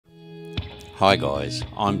Hi guys,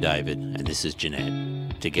 I'm David and this is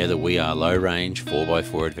Jeanette. Together we are Low Range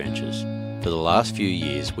 4x4 Adventures. For the last few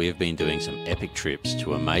years we have been doing some epic trips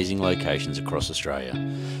to amazing locations across Australia.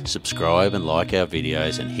 Subscribe and like our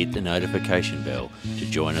videos and hit the notification bell to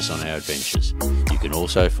join us on our adventures. You can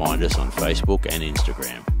also find us on Facebook and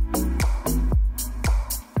Instagram.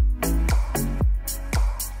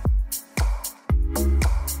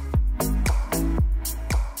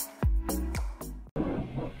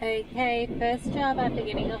 Okay, first job after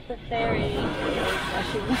getting off the ferry is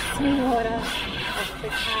washing the seawater off the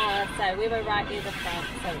car. So we were right near the front,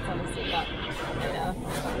 so it's obviously got a bit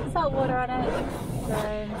of salt water on it.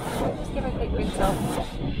 So just give a quick rinse off.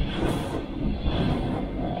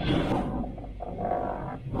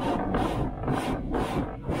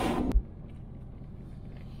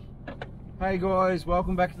 Hey guys,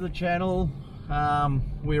 welcome back to the channel.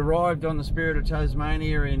 We arrived on the Spirit of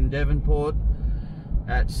Tasmania in Devonport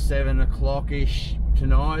at 7 o'clock-ish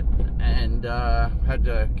tonight, and had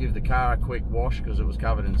to give the car a quick wash because it was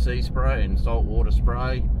covered in sea spray and salt water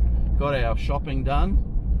spray. Got our shopping done,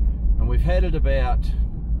 and we've headed about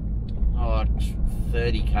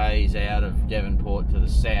 30 k's out of Devonport to the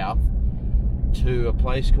south to a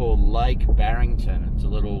place called Lake Barrington. It's a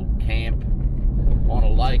little camp on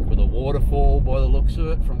a lake with a waterfall by the looks of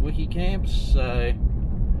it from Wiki Camps. So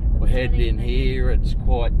we're heading in here. It's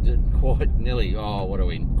quite nearly, what are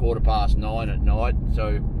we, 9:15 at night,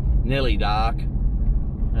 so nearly dark.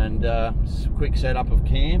 And it's a quick setup of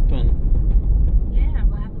camp, and yeah,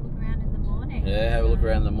 we'll have a look around in the morning. Yeah, have a look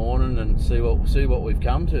around in the morning and see what we've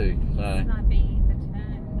come to. So this might be the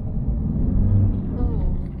turn.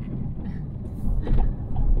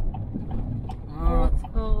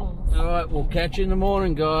 All right, we'll catch you in the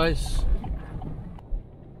morning, guys.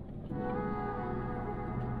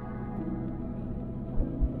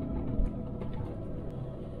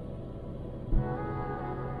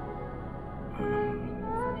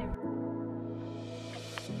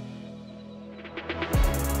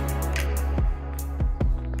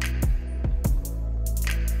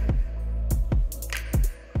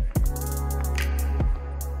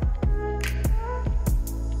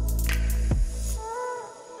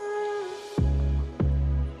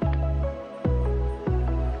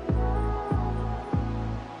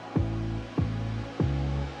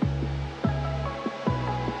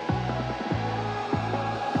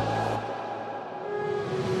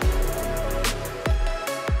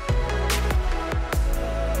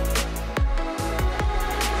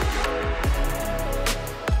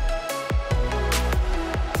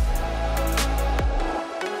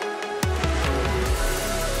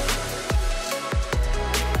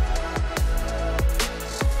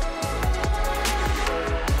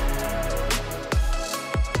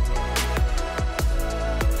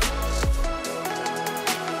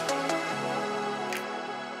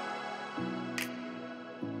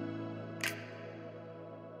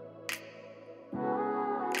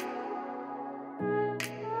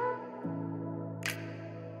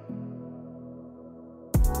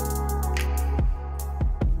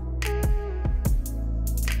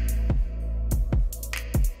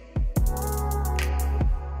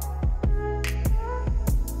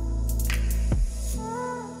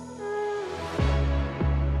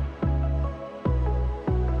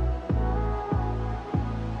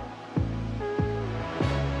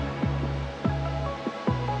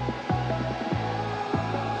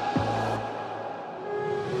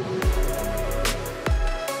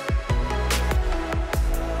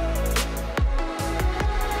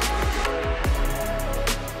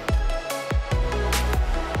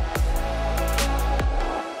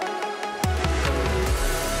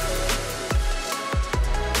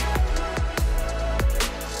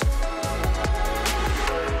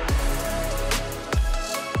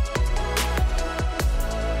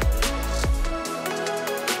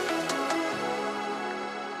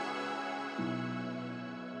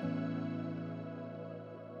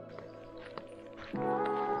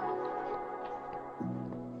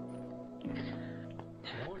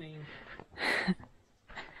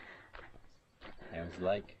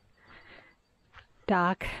 Lake.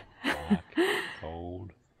 Dark.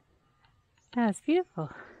 Cold. Oh, it's beautiful.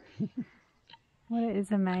 Well, it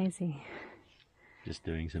is amazing. Just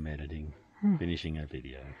doing some editing, finishing a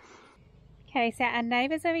video. Okay, so our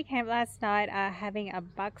neighbours where we camped last night are having a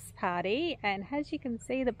bucks party, and as you can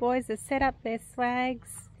see, the boys have set up their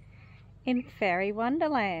swags in Fairy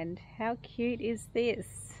Wonderland. How cute is this?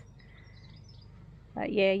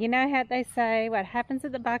 But yeah, you know how they say, what happens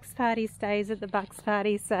at the bucks party stays at the bucks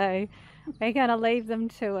party, so we're going to leave them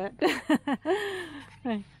to it.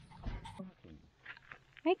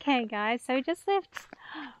 Okay guys, so we just left,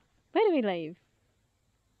 we're Where do we leave?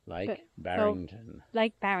 Lake Barrington.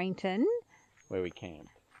 Lake Barrington. Where we camped.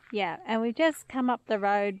 Yeah, and we've just come up the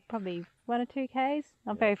road, probably 1 or 2 k's,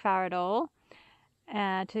 not very far at all,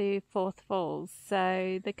 to Fourth Falls.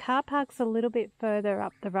 So the car park's a little bit further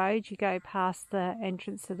up the road. You go past the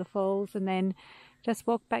entrance to the falls and then just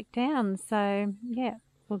walk back down. So yeah,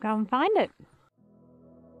 we'll go and find it.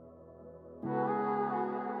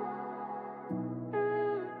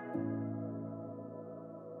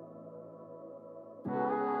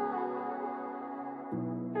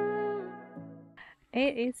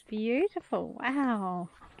 It is beautiful. Wow.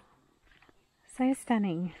 So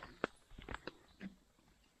stunning.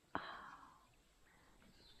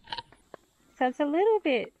 So it's a little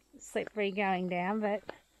bit slippery going down, but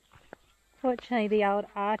fortunately the old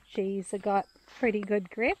Archies have got pretty good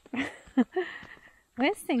grip.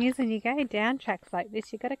 Worst thing is when you go down tracks like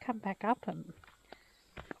this, you've got to come back up them.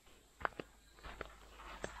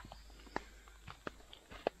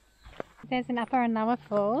 There's an upper and lower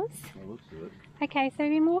falls. That looks good. Okay, so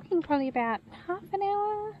we've been walking probably about half an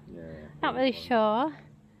hour. Yeah. Not really sure.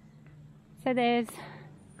 So there's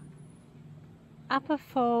upper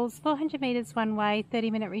falls, 400 metres one way,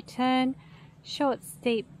 30-minute return, short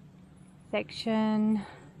steep section.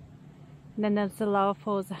 And then there's the lower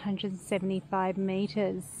falls, 175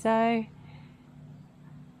 metres. So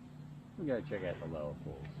We'll go check out the lower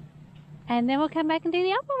falls. and then we'll come back and do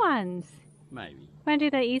the upper ones. Maybe. Want to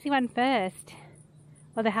do the easy one first?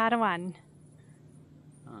 Or the harder one?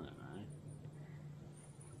 I don't know.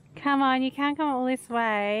 Come on, you can't come all this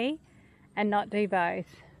way and not do both.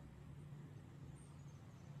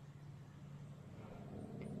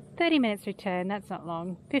 30 minutes return, that's not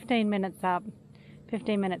long. 15 minutes up,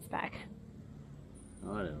 15 minutes back.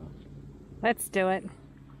 Whatever. Let's do it.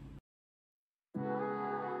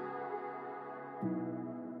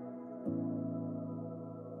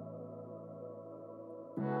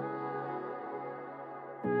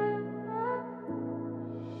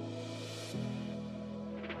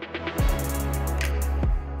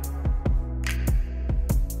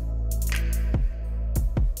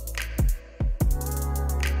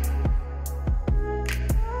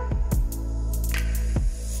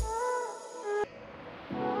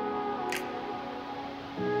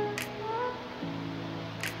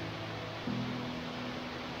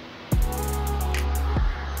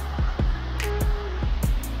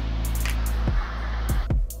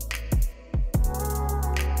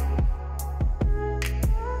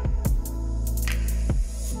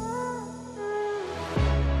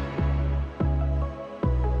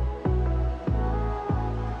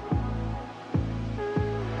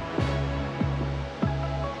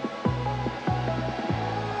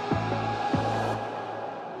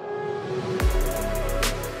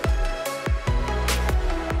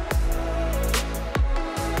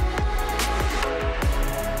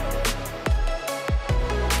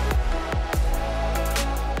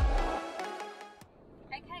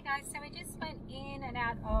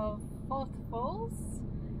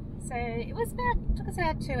 So it was took us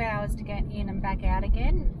about 2 hours to get in and back out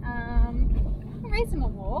again. A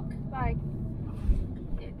reasonable walk, like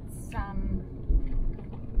it's a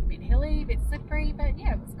bit hilly, a bit slippery, but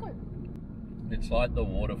yeah, it was good. It's like the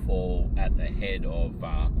waterfall at the head of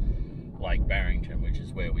Lake Barrington, which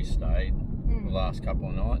is where we stayed the last couple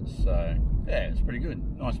of nights. So yeah, it's pretty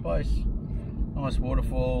good. Nice place, nice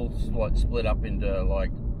waterfall, like split up into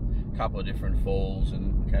like a couple of different falls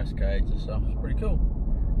and cascades and stuff. It's pretty cool.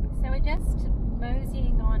 So we're just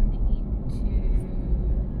moseying on into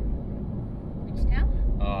which town?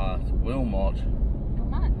 Wilmot.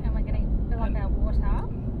 Wilmot, and we're going to fill up our water,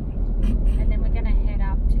 and then we're going to head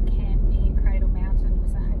up to camp near Cradle Mountain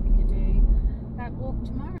because I'm hoping to do that walk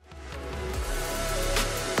tomorrow.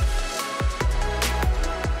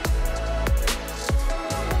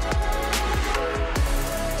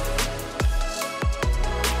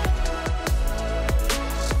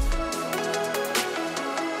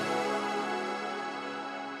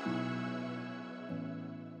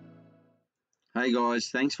 Hey guys,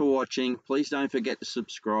 thanks for watching. Please don't forget to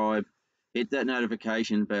subscribe, hit that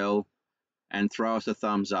notification bell, and throw us a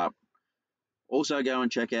thumbs up. Also go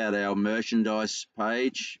and check out our merchandise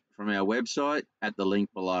page from our website at the link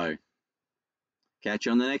below. Catch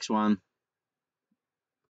you on the next one.